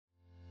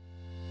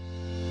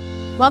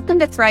Welcome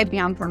to Thrive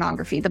Beyond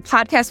Pornography, the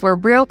podcast where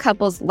real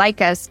couples like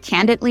us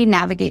candidly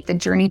navigate the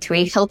journey to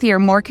a healthier,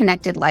 more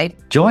connected life.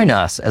 Join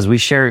us as we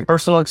share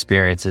personal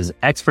experiences,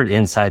 expert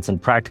insights,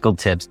 and practical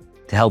tips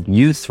to help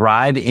you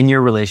thrive in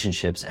your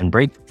relationships and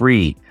break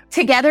free.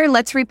 Together,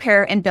 let's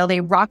repair and build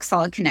a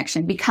rock-solid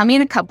connection, becoming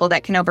a couple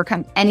that can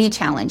overcome any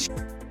challenge.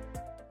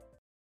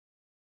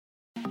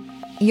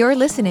 You're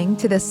listening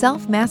to the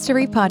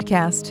Self-Mastery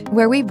Podcast,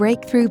 where we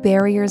break through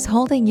barriers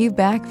holding you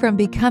back from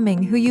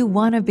becoming who you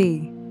want to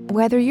be.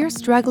 Whether you're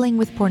struggling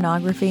with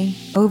pornography,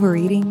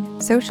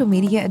 overeating, social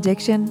media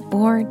addiction,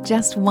 or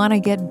just want to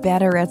get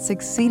better at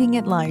succeeding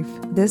at life,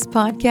 this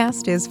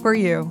podcast is for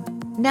you.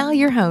 Now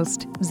your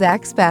host,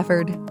 Zach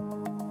Spafford.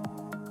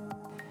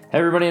 Hey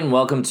everybody, and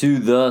welcome to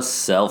the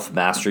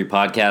Self-Mastery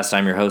Podcast.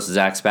 I'm your host,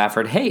 Zach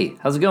Spafford. Hey,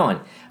 how's it going?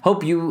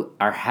 Hope you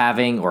are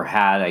having, or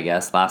had, I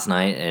guess, last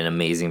night, an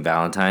amazing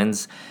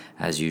Valentine's.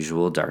 As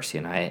usual, Darcy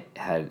and I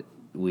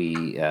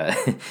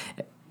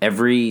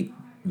every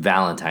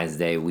Valentine's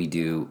Day, we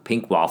do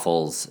pink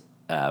waffles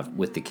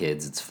with the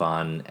kids. It's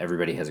fun.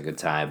 Everybody has a good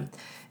time.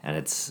 And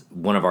it's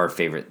one of our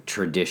favorite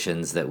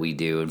traditions that we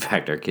do. In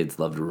fact, our kids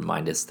love to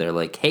remind us. They're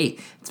like, hey,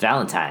 it's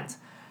Valentine's.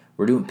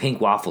 We're doing pink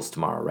waffles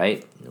tomorrow,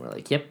 right? And we're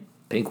like, yep,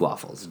 pink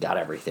waffles. Got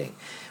everything.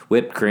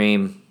 Whipped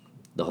cream,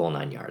 the whole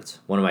 9 yards.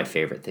 One of my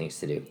favorite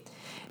things to do.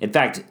 In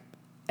fact,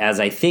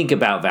 as I think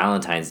about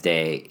Valentine's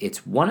Day,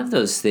 it's one of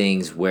those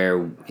things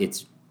where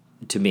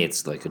to me,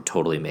 it's like a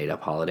totally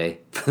made-up holiday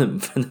for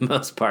the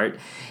most part.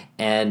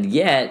 And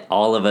yet,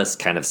 all of us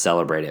kind of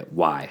celebrate it.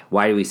 Why?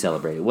 Why do we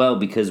celebrate it? Well,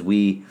 because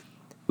we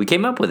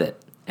came up with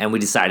it, and we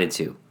decided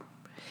to.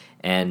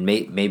 And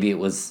maybe it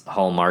was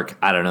Hallmark.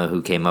 I don't know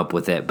who came up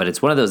with it, but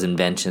it's one of those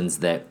inventions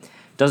that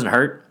doesn't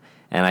hurt,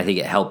 and I think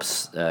it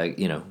helps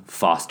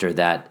foster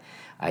that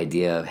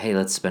idea of, hey,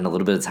 let's spend a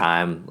little bit of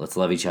time, let's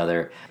love each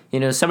other.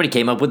 Somebody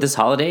came up with this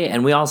holiday,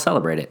 and we all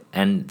celebrate it,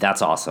 and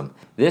that's awesome.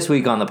 This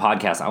week on the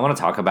podcast, I want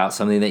to talk about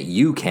something that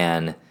you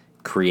can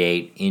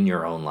create in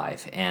your own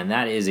life, and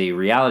that is a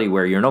reality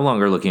where you're no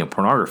longer looking at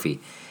pornography.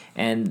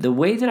 And the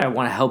way that I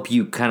want to help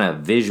you kind of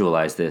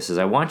visualize this is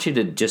I want you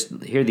to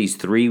just hear these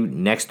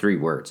next three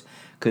words: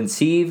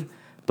 conceive,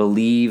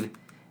 believe,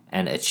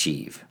 and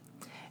achieve.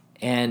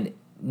 And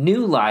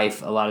new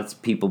life, a lot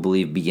of people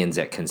believe, begins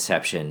at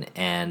conception.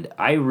 And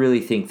I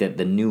really think that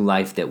the new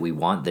life that we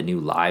want, the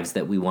new lives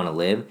that we want to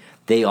live,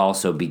 they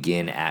also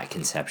begin at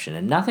conception.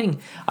 And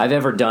nothing I've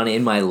ever done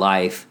in my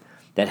life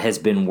that has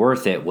been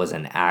worth it was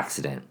an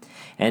accident.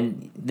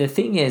 And the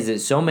thing is that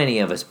so many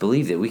of us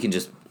believe that we can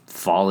just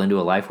fall into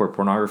a life where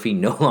pornography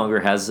no longer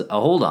has a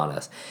hold on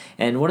us.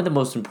 And one of the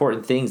most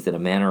important things that a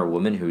man or a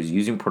woman who's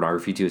using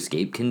pornography to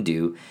escape can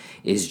do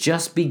is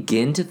just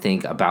begin to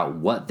think about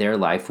what their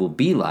life will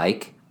be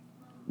like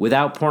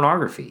without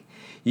pornography.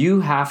 You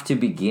have to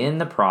begin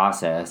the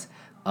process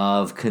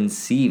of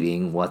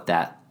conceiving what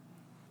that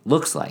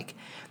looks like.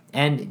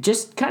 And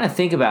just kind of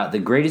think about the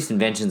greatest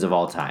inventions of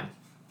all time,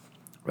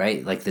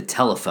 right? Like the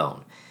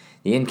telephone,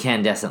 the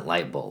incandescent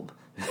light bulb,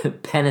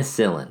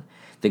 penicillin,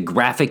 the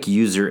graphic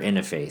user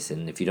interface.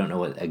 And if you don't know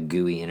what a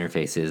GUI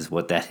interface is,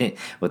 what that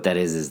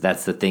is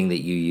that's the thing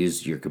that you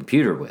use your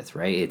computer with,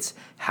 right? It's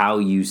how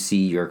you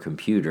see your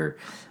computer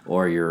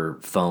or your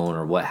phone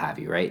or what have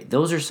you, right?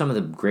 Those are some of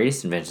the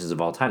greatest inventions of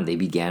all time. They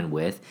began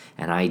with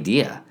an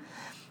idea.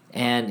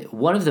 And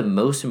one of the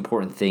most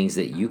important things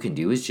that you can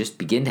do is just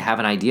begin to have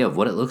an idea of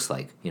what it looks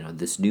like,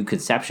 this new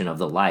conception of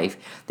the life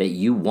that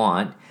you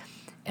want.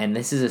 And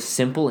this is a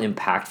simple,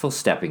 impactful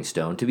stepping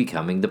stone to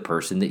becoming the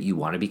person that you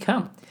want to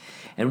become.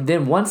 And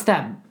then once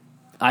that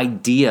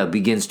idea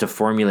begins to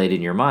formulate in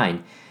your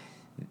mind,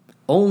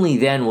 only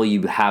then will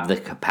you have the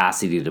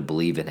capacity to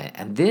believe in it.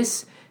 And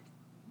this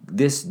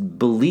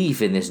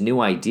belief in this new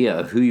idea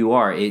of who you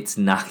are, it's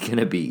not going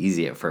to be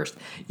easy at first.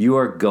 You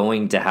are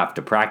going to have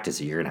to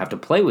practice it. You're going to have to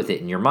play with it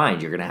in your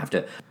mind. You're going to have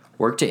to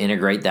work to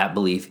integrate that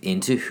belief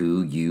into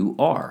who you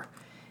are.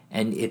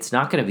 And it's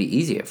not going to be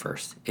easy at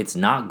first. It's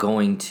not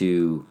going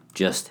to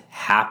just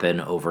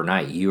happen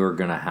overnight. You are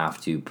going to have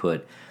to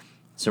put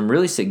some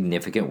really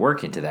significant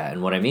work into that.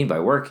 And what I mean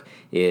by work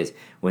is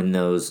when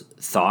those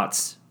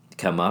thoughts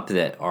come up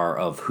that are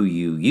of who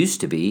you used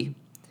to be,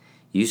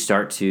 you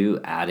start to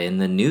add in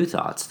the new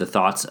thoughts, the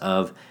thoughts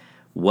of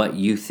what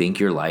you think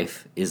your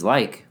life is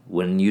like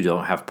when you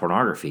don't have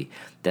pornography.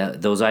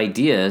 Those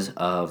ideas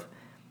of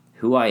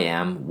who I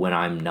am when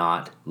I'm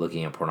not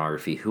looking at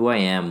pornography, who I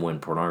am when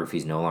pornography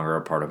is no longer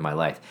a part of my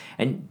life.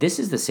 And this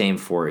is the same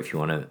for if you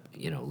want to,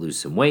 lose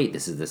some weight.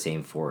 This is the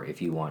same for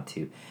if you want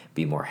to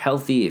be more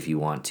healthy, if you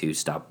want to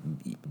stop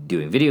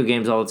doing video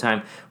games all the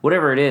time.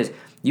 Whatever it is,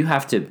 you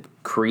have to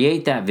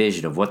create that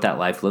vision of what that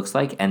life looks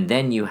like, and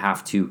then you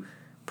have to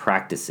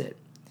practice it.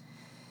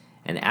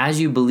 And as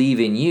you believe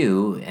in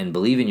you and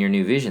believe in your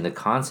new vision, the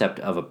concept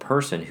of a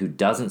person who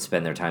doesn't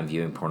spend their time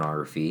viewing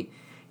pornography,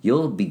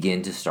 you'll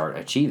begin to start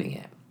achieving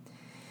it.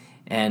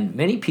 And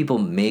many people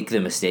make the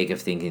mistake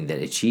of thinking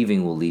that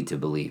achieving will lead to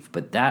belief,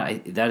 but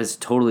that is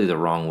totally the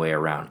wrong way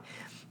around.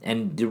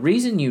 And the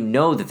reason you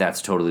know that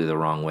that's totally the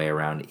wrong way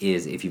around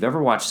is if you've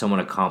ever watched someone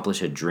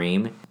accomplish a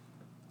dream,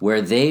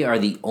 where they are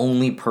the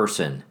only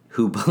person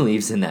who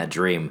believes in that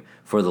dream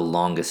for the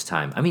longest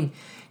time. I mean,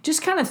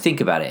 just kind of think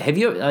about it. Have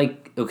you,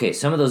 like, okay,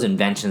 some of those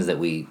inventions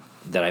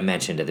that I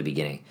mentioned at the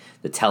beginning,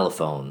 the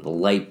telephone, the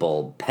light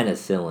bulb,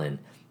 penicillin,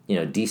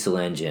 diesel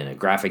engine, a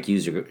graphic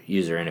user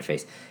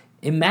interface.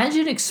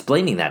 Imagine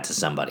explaining that to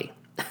somebody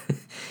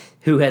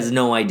who has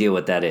no idea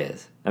what that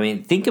is. I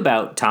mean, think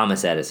about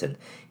Thomas Edison.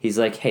 He's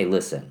like, hey,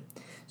 listen,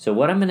 so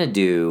what I'm going to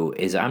do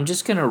is I'm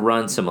just going to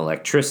run some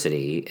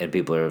electricity. And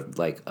people are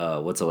like,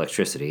 what's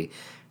electricity?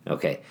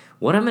 Okay,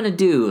 what I'm going to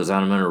do is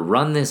I'm going to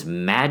run this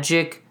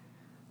magic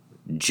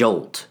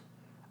jolt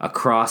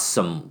across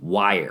some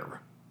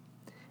wire.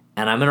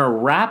 And I'm going to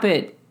wrap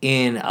it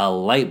in a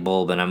light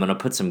bulb, and I'm going to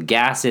put some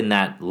gas in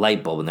that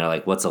light bulb. And they're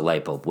like, what's a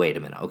light bulb? Wait a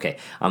minute. Okay,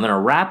 I'm going to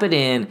wrap it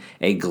in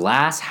a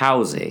glass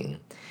housing.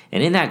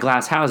 And in that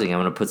glass housing, I'm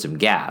going to put some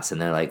gas.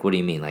 And they're like, what do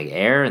you mean, like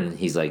air? And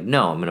he's like,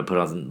 no, I'm going to put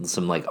on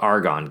some like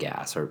argon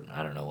gas, or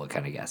I don't know what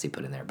kind of gas he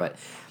put in there. But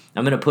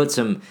I'm going to put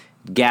some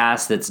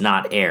gas that's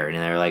not air. And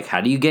they're like,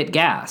 how do you get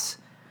gas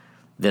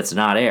that's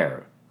not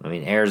air? I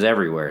mean, air's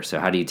everywhere. So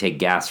how do you take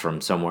gas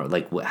from somewhere?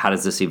 Like, how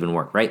does this even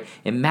work, right?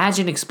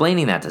 Imagine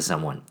explaining that to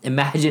someone.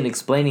 Imagine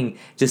explaining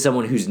to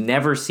someone who's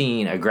never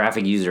seen a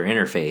graphic user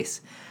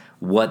interface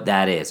what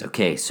that is.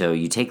 Okay, so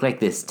you take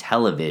like this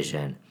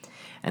television,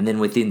 and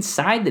then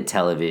inside the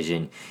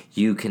television,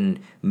 you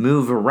can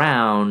move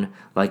around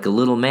like a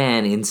little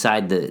man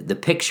inside the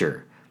picture.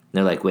 And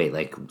they're like, wait,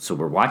 like, so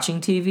we're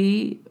watching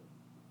TV?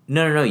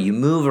 No. You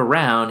move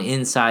around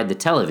inside the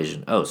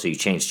television. Oh, so you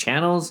change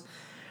channels?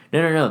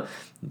 No.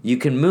 You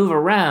can move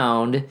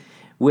around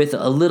with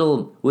a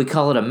little, we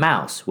call it a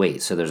mouse.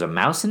 Wait, so there's a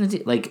mouse in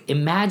it? Like,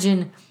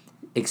 imagine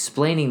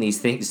explaining these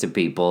things to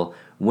people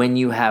when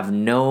they have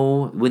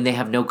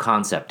no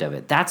concept of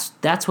it.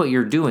 That's what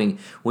you're doing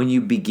when you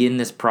begin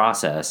this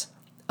process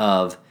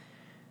of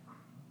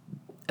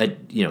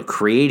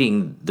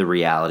creating the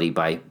reality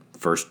by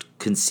first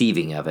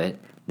conceiving of it,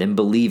 then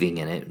believing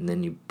in it, and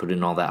then you put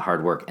in all that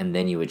hard work, and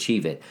then you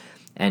achieve it.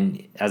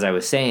 And as I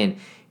was saying,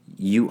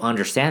 you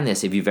understand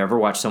this if you've ever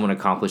watched someone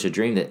accomplish a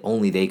dream that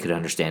only they could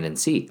understand and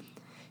see.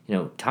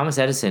 Thomas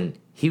Edison,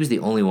 he was the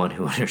only one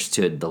who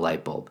understood the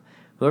light bulb.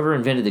 Whoever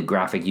invented the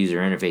graphic user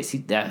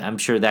interface, I'm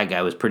sure that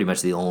guy was pretty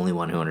much the only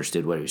one who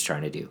understood what he was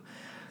trying to do.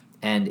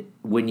 And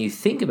when you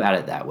think about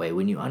it that way,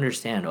 when you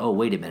understand, oh,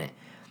 wait a minute,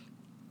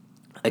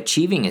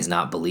 achieving is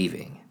not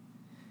believing.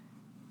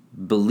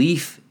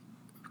 Belief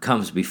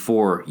comes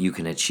before you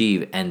can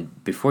achieve,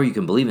 and before you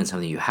can believe in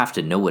something, you have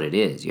to know what it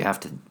is. You have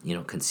to,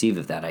 conceive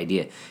of that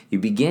idea. You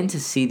begin to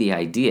see the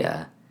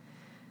idea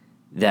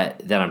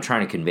that I'm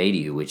trying to convey to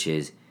you, which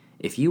is,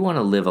 if you want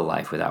to live a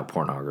life without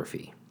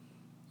pornography,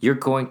 you're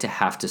going to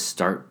have to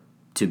start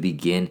to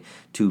begin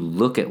to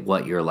look at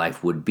what your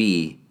life would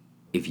be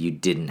if you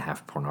didn't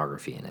have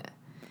pornography in it.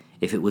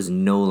 If it was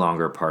no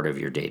longer part of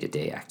your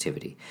day-to-day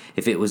activity.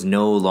 If it was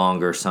no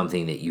longer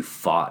something that you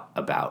fought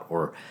about,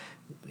 or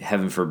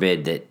heaven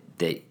forbid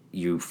that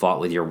you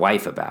fought with your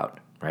wife about,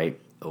 right?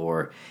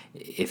 Or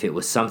if it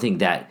was something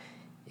that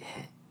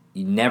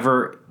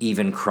never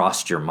even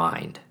crossed your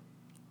mind.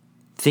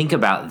 Think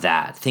about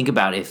that. Think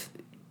about if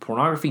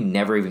pornography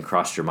never even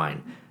crossed your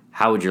mind,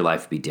 how would your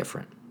life be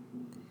different?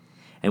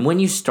 And when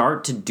you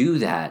start to do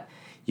that,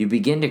 you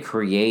begin to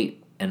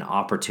create an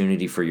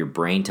opportunity for your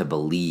brain to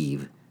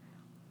believe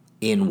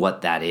in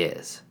what that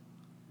is.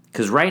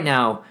 Because right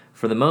now,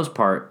 for the most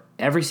part,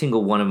 every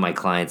single one of my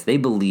clients, they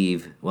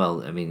believe,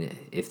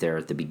 if they're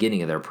at the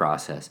beginning of their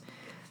process,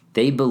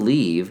 they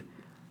believe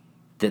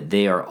that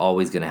they are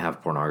always going to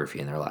have pornography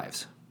in their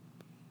lives.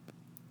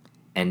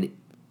 And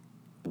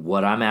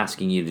what I'm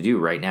asking you to do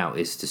right now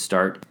is to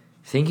start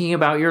thinking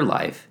about your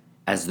life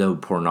as though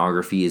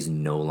pornography is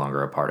no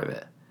longer a part of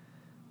it.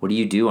 What do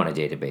you do on a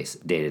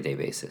day-to-day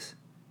basis?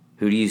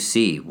 Who do you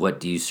see? What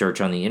do you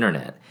search on the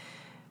internet?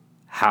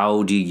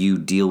 How do you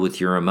deal with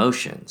your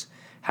emotions?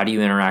 How do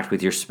you interact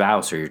with your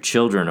spouse or your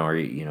children or,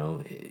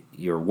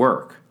 your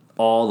work?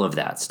 All of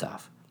that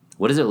stuff.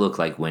 What does it look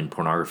like when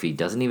pornography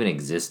doesn't even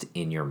exist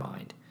in your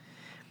mind?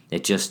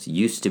 It just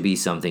used to be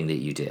something that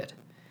you did.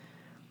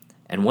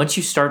 And once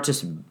you start to,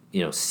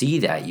 see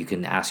that, you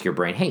can ask your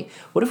brain, hey,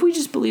 what if we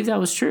just believed that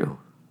was true?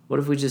 What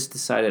if we just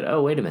decided,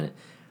 oh, wait a minute,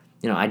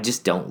 I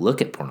just don't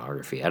look at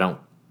pornography. I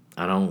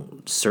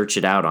don't search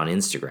it out on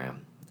Instagram.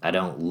 I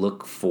don't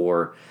look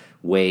for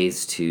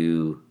ways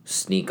to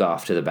sneak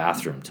off to the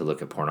bathroom to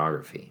look at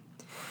pornography.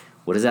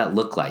 What does that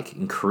look like?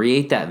 And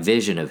create that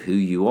vision of who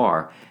you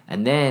are.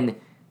 And then,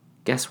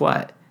 guess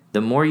what?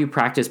 The more you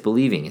practice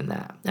believing in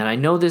that. And I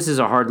know this is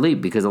a hard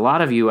leap because a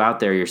lot of you out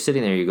there, you're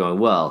sitting there, you're going,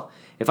 well,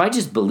 if I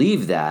just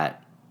believe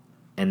that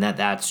and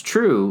that's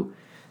true,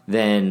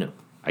 then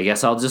I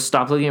guess I'll just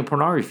stop looking at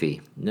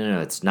pornography. No,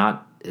 it's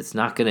not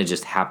going to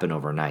just happen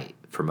overnight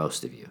for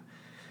most of you.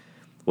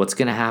 What's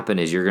going to happen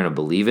is you're going to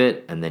believe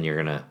it, and then you're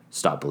going to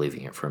stop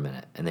believing it for a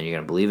minute. And then you're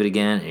going to believe it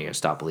again, and you're going to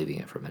stop believing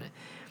it for a minute.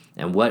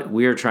 And what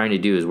we're trying to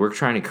do is we're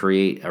trying to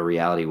create a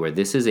reality where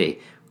this is a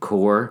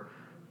core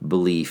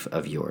belief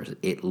of yours.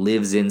 It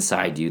lives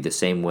inside you the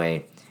same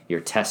way Your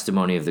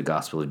testimony of the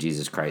gospel of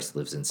Jesus Christ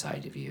lives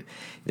inside of you.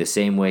 The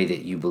same way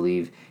that you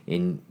believe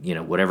in,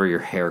 whatever your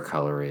hair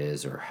color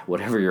is or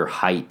whatever your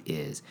height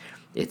is.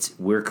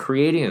 We're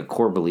creating a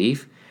core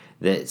belief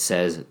that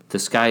says the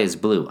sky is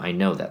blue. I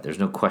know that. There's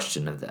no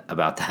question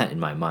about that in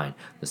my mind.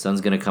 The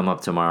sun's going to come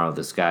up tomorrow.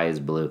 The sky is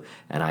blue,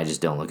 and I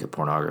just don't look at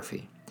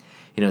pornography.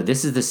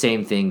 This is the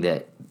same thing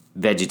that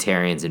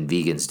vegetarians and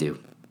vegans do.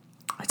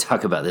 I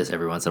talk about this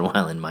every once in a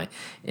while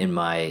in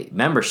my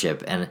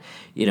membership. And,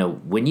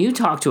 when you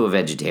talk to a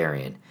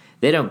vegetarian,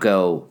 they don't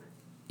go,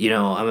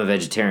 I'm a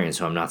vegetarian,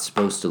 so I'm not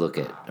supposed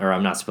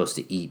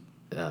to eat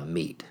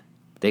meat.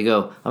 They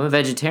go, I'm a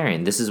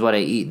vegetarian. This is what I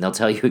eat. And they'll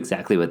tell you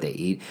exactly what they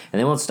eat. And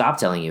they won't stop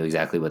telling you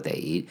exactly what they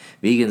eat.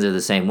 Vegans are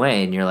the same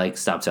way. And you're like,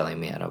 stop telling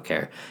me. I don't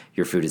care.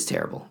 Your food is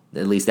terrible.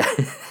 At least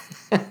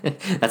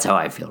that's how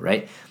I feel,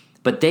 right?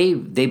 But they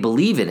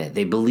believe in it.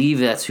 They believe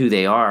that's who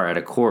they are at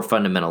a core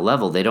fundamental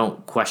level. They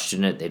don't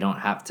question it. They don't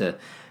have to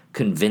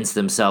convince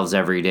themselves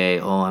every day,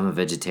 oh, I'm a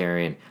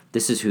vegetarian.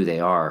 This is who they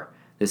are.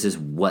 This is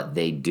what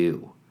they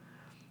do.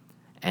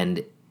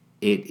 And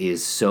it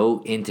is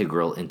so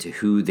integral into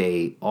who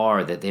they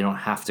are that they don't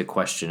have to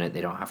question it. They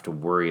don't have to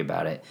worry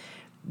about it.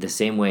 The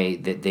same way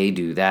that they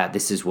do that,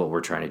 this is what we're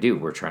trying to do.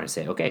 We're trying to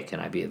say, okay, can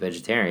I be a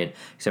vegetarian,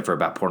 except for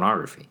about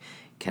pornography?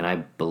 Can I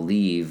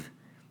believe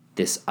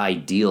this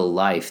ideal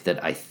life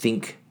that I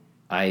think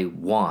I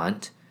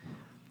want,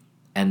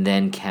 and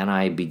then can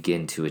I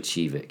begin to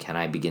achieve it? Can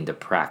I begin to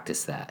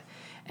practice that?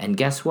 And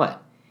guess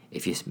what?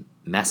 If you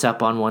mess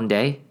up on one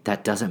day,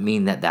 that doesn't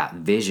mean that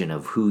vision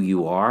of who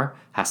you are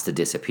has to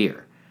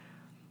disappear.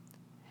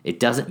 It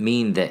doesn't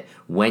mean that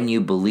when you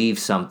believe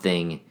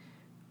something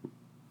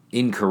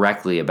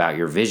incorrectly about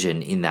your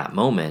vision in that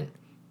moment,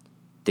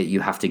 that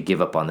you have to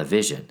give up on the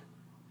vision.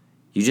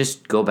 You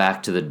just go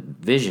back to the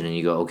vision and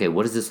you go, okay,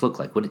 what does this look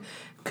like?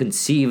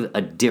 Conceive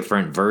a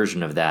different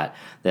version of that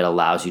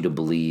allows you to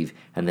believe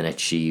and then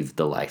achieve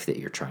the life that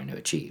you're trying to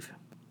achieve.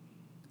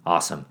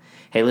 Awesome.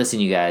 Hey,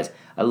 listen, you guys,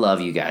 I love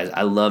you guys.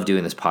 I love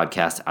doing this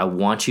podcast. I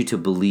want you to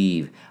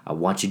believe. I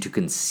want you to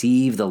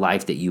conceive the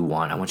life that you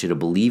want. I want you to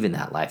believe in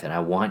that life, and I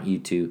want you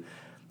to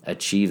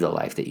achieve the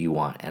life that you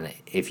want. And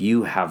if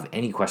you have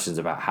any questions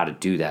about how to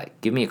do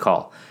that, give me a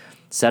call.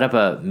 Set up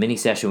a mini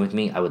session with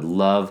me. I would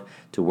love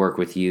to work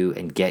with you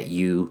and get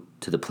you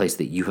to the place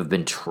that you have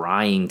been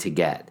trying to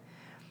get.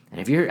 And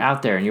if you're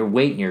out there and you're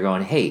waiting, you're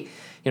going, hey,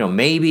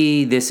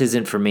 maybe this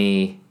isn't for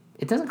me,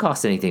 it doesn't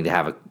cost anything to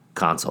have a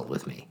consult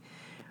with me.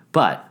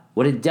 But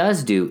what it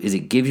does do is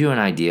it gives you an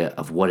idea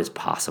of what is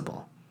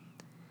possible.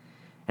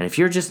 And if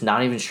you're just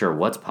not even sure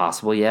what's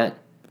possible yet,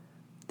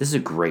 this is a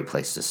great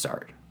place to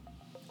start.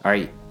 All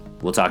right,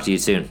 we'll talk to you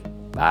soon.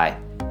 Bye.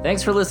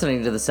 Thanks for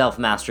listening to the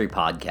Self-Mastery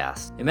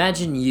Podcast.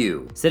 Imagine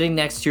you sitting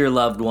next to your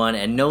loved one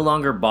and no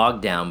longer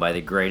bogged down by the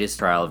greatest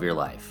trial of your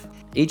life.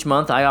 Each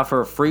month, I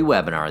offer a free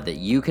webinar that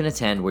you can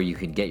attend where you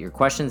can get your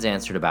questions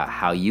answered about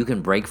how you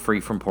can break free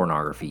from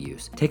pornography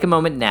use. Take a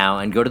moment now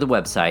and go to the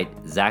website,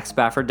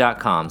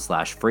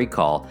 zachspafford.com/free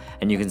call,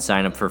 and you can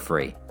sign up for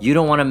free. You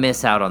don't want to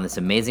miss out on this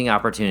amazing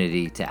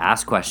opportunity to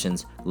ask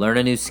questions, learn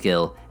a new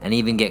skill, and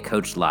even get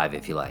coached live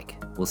if you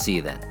like. We'll see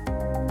you then.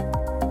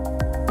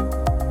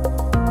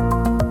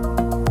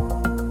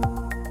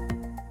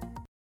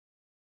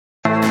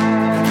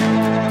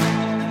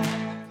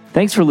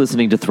 Thanks for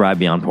listening to Thrive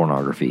Beyond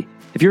Pornography.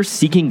 If you're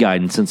seeking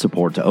guidance and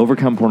support to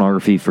overcome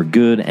pornography for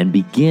good and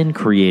begin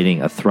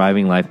creating a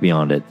thriving life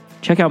beyond it,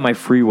 check out my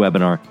free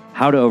webinar,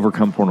 How to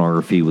Overcome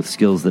Pornography with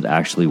Skills That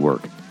Actually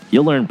Work.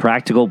 You'll learn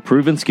practical,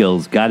 proven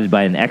skills guided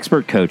by an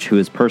expert coach who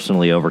has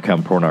personally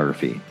overcome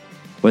pornography.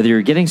 Whether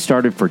you're getting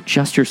started for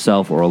just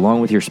yourself or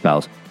along with your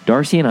spouse,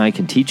 Darcy and I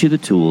can teach you the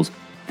tools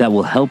that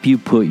will help you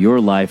put your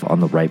life on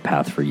the right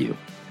path for you.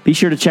 Be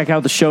sure to check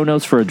out the show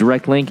notes for a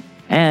direct link,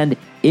 and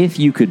if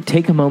you could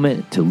take a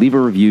moment to leave a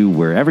review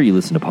wherever you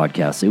listen to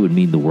podcasts, it would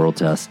mean the world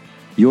to us.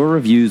 Your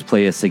reviews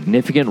play a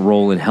significant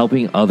role in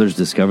helping others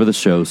discover the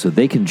show so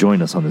they can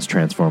join us on this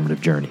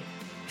transformative journey.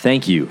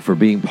 Thank you for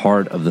being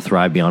part of the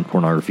Thrive Beyond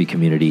Pornography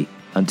community.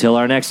 Until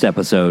our next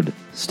episode,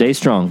 stay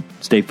strong,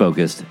 stay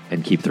focused,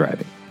 and keep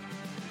thriving.